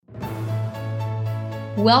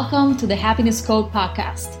Welcome to the Happiness Code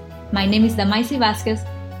podcast. My name is Damaisi Vasquez,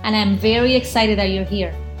 and I'm very excited that you're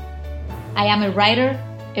here. I am a writer,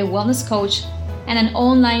 a wellness coach, and an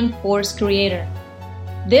online course creator.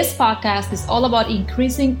 This podcast is all about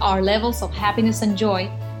increasing our levels of happiness and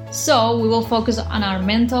joy, so we will focus on our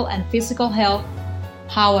mental and physical health,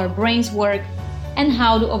 how our brains work, and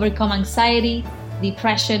how to overcome anxiety,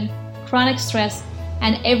 depression, chronic stress,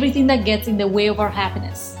 and everything that gets in the way of our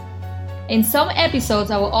happiness. In some episodes,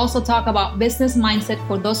 I will also talk about business mindset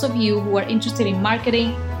for those of you who are interested in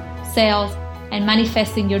marketing, sales, and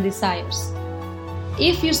manifesting your desires.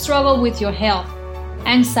 If you struggle with your health,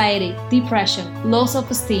 anxiety, depression, low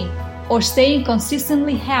self-esteem, or staying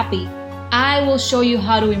consistently happy, I will show you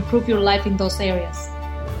how to improve your life in those areas.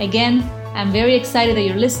 Again, I'm very excited that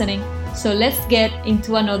you're listening, so let's get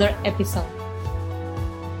into another episode.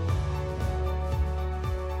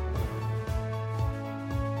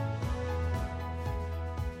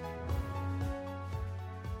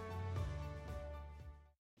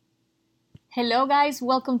 Hello guys,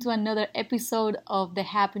 welcome to another episode of the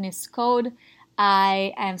Happiness Code.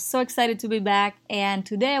 I am so excited to be back, and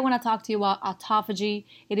today I want to talk to you about autophagy.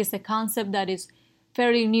 It is a concept that is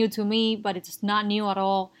fairly new to me, but it's not new at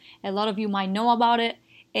all. A lot of you might know about it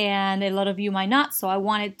and a lot of you might not, so I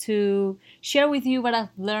wanted to share with you what I've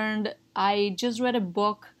learned. I just read a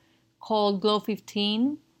book called Glow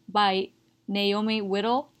 15 by Naomi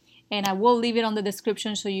Whittle, and I will leave it on the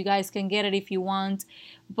description so you guys can get it if you want.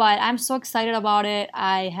 But I'm so excited about it.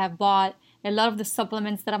 I have bought a lot of the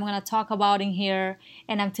supplements that I'm going to talk about in here,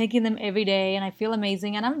 and I'm taking them every day, and I feel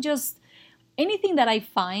amazing. And I'm just, anything that I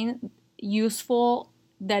find useful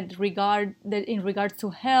that in regards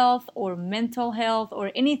to health or mental health or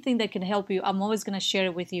anything that can help you, I'm always going to share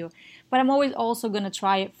it with you. But I'm always also going to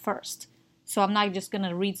try it first. So I'm not just going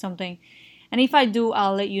to read something. And if I do,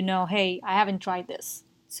 I'll let you know, hey, I haven't tried this.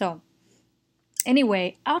 So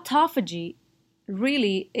anyway, autophagy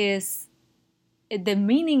really is, the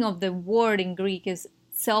meaning of the word in Greek is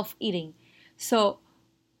self-eating. So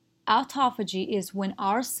autophagy is when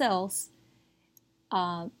our cells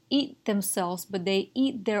eat themselves, but they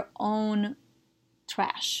eat their own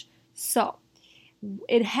trash. So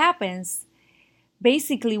it happens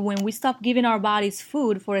basically when we stop giving our bodies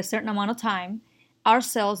food for a certain amount of time. Our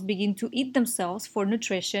cells begin to eat themselves for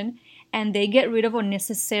nutrition, and they get rid of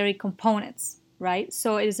unnecessary components, right?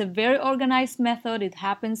 So it is a very organized method. It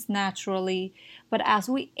happens naturally, but as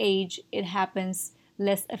we age, it happens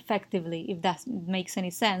less effectively, if that makes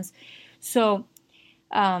any sense. So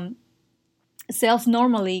cells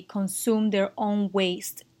normally consume their own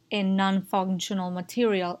waste and non-functional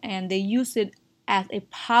material, and they use it as a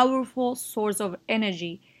powerful source of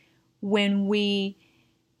energy when we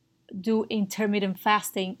do intermittent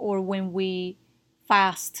fasting or when we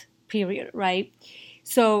fast, period, right?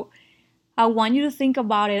 So I want you to think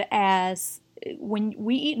about it as when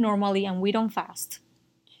we eat normally and we don't fast,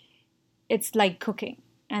 it's like cooking.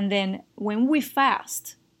 And then when we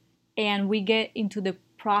fast and we get into the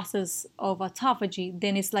process of autophagy,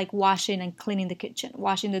 then it's like washing and cleaning the kitchen,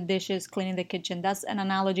 washing the dishes, cleaning the kitchen. That's an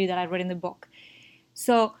analogy that I read in the book.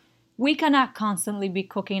 So we cannot constantly be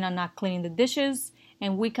cooking and not cleaning the dishes,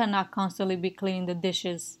 and we cannot constantly be cleaning the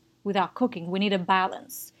dishes without cooking. We need a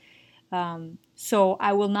balance. So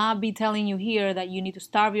I will not be telling you here that you need to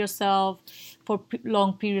starve yourself for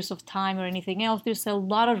long periods of time or anything else. There's a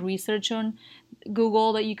lot of research on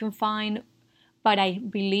Google that you can find, but I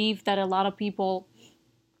believe that a lot of people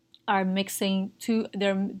are mixing two.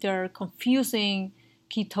 They're confusing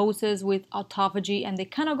ketosis with autophagy, and they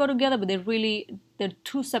kind of go together, but they're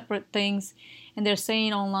two separate things. And they're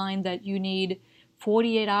saying online that you need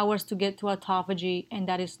 48 hours to get to autophagy, and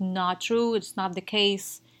that is not true. It's not the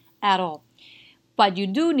case at all. But you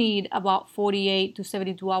do need about 48 to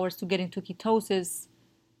 72 hours to get into ketosis.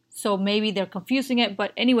 So maybe they're confusing it.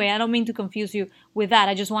 But anyway, I don't mean to confuse you with that.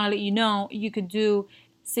 I just want to let you know you could do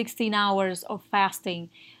 16 hours of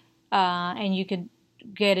fasting and you could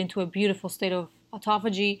get into a beautiful state of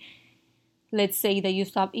autophagy. Let's say that you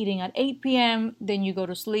stop eating at 8 p.m., then you go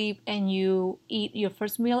to sleep and you eat your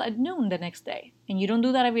first meal at noon the next day. And you don't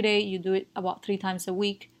do that every day. You do it about 3 times a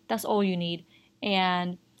week. That's all you need.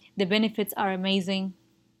 And the benefits are amazing.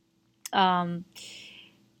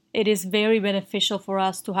 It is very beneficial for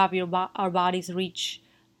us to have our bodies reach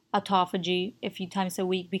autophagy a few times a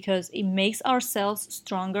week because it makes our cells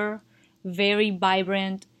stronger, very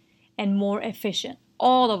vibrant, and more efficient.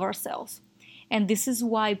 All of our cells. And this is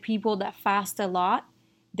why people that fast a lot,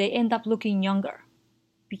 they end up looking younger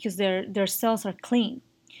because their cells are clean.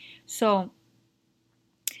 So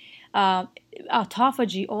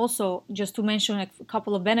Autophagy also, just to mention a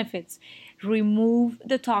couple of benefits, remove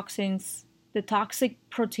the toxins, the toxic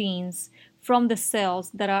proteins from the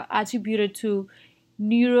cells that are attributed to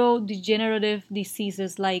neurodegenerative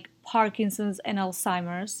diseases like Parkinson's and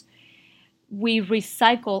Alzheimer's. We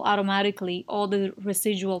recycle automatically all the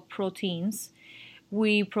residual proteins.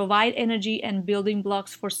 We provide energy and building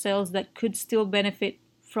blocks for cells that could still benefit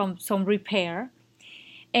from some repair.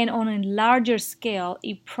 And on a larger scale,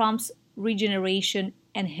 it prompts regeneration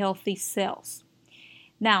and healthy cells.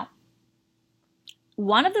 Now,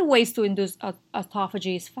 one of the ways to induce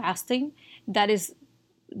autophagy is fasting. That is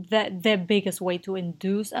the biggest way to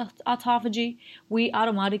induce autophagy. We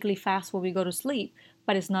automatically fast when we go to sleep,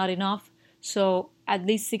 but it's not enough. So at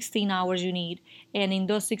least 16 hours you need. And in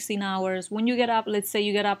those 16 hours, when you get up, let's say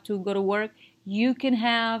you get up to go to work, you can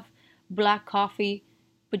have black coffee,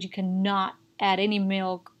 but you cannot add any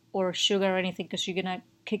milk or sugar or anything because you're going to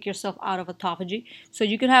kick yourself out of autophagy. So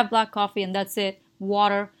you can have black coffee and that's it,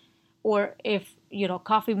 water. Or if,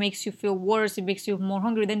 coffee makes you feel worse, it makes you more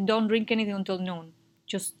hungry, then don't drink anything until noon.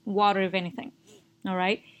 Just water, if anything. All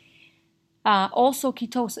right? Also,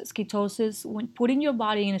 ketosis. Ketosis, when putting your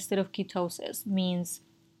body in a state of ketosis, means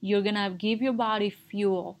you're going to give your body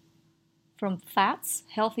fuel from fats,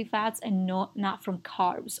 healthy fats, and not from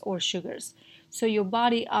carbs or sugars. So your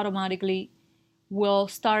body automatically will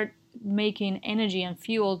start making energy and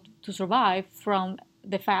fuel to survive from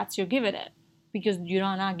the fats you're giving it, because you're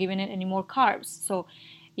not giving it any more carbs. So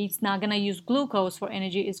it's not going to use glucose for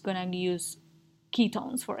energy, it's going to use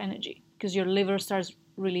ketones for energy because your liver starts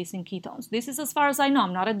releasing ketones. This is as far as I know.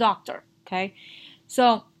 I'm not a doctor, okay?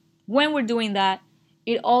 So when we're doing that,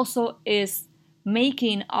 it also is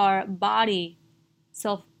making our body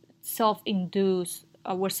self-induce.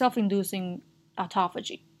 We're self-inducing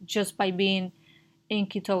autophagy just by being in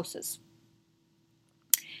ketosis.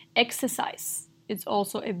 Exercise is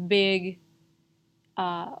also a big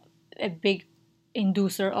inducer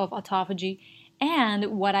of autophagy. And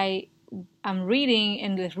what I'm reading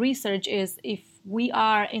in the research is if we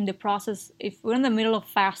are in the process, if we're in the middle of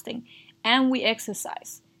fasting and we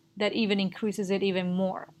exercise, that even increases it even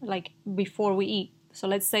more, like before we eat. So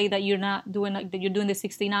let's say that you're doing the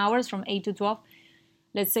 16 hours from 8 to 12.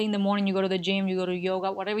 Let's say in the morning you go to the gym, you go to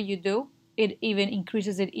yoga, whatever you do, it even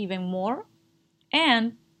increases it even more.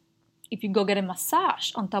 And if you go get a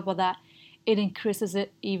massage on top of that, it increases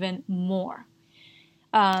it even more.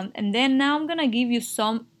 And then now I'm going to give you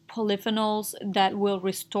some polyphenols that will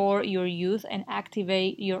restore your youth and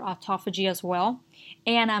activate your autophagy as well.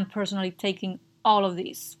 And I'm personally taking all of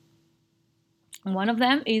these. One of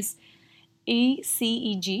them is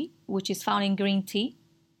ECEG, which is found in green tea.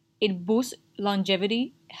 It boosts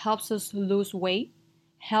longevity, helps us lose weight,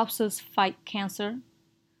 helps us fight cancer,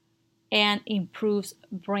 and improves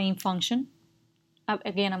brain function.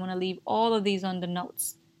 Again, I'm going to leave all of these on the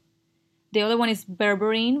notes. The other one is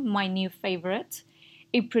berberine, my new favorite.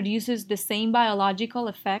 It produces the same biological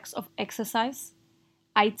effects of exercise.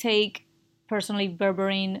 I take, personally,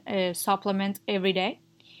 berberine supplement every day.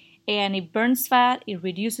 And it burns fat, it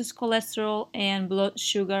reduces cholesterol and blood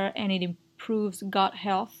sugar, and it improves gut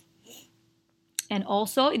health. And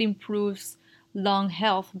also, it improves lung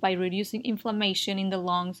health by reducing inflammation in the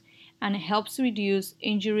lungs, and it helps reduce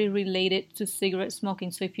injury related to cigarette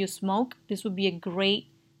smoking. So if you smoke, this would be a great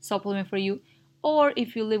supplement for you. Or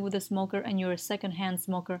if you live with a smoker and you're a secondhand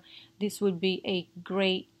smoker, this would be a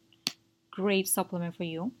great supplement for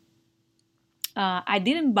you. I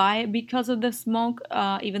didn't buy it because of the smoke,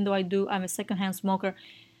 even though I'm a secondhand smoker.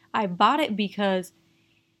 I bought it because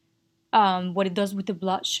what it does with the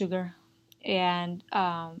blood sugar. And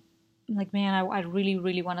like, man, I really,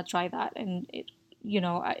 really want to try that. And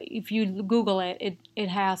if you Google it, it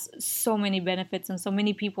has so many benefits, and so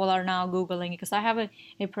many people are now Googling it, because I have a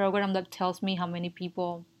program that tells me how many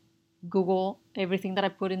people Google everything that I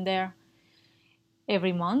put in there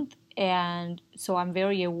every month. And so I'm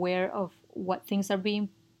very aware of what things are being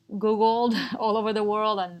Googled all over the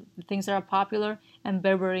world and the things that are popular. And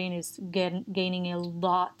berberine is gaining a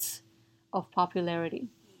lot of popularity.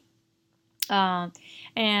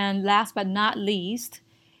 And last but not least,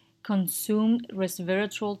 consume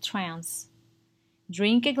resveratrol trans.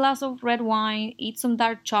 Drink a glass of red wine, eat some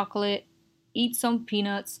dark chocolate, eat some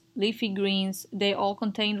peanuts, leafy greens. They all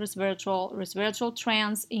contain resveratrol. Resveratrol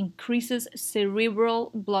trans increases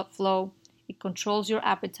cerebral blood flow. It controls your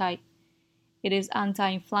appetite. It is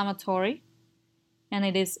anti-inflammatory, and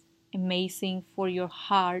it is amazing for your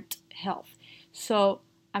heart health. So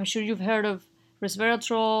I'm sure you've heard of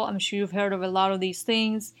resveratrol. I'm sure you've heard of a lot of these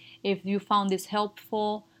things. If you found this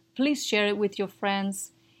helpful, please share it with your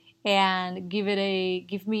friends. and give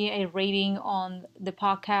me a rating on the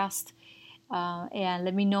podcast, and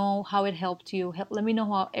let me know how it helped you. Let me know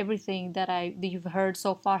how everything that you've heard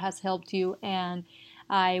so far has helped you, and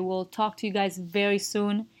I will talk to you guys very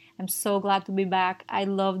soon. I'm so glad to be back. I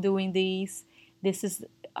love doing these. This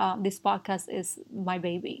podcast is my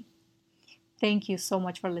baby. Thank you so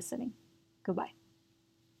much for listening. Goodbye.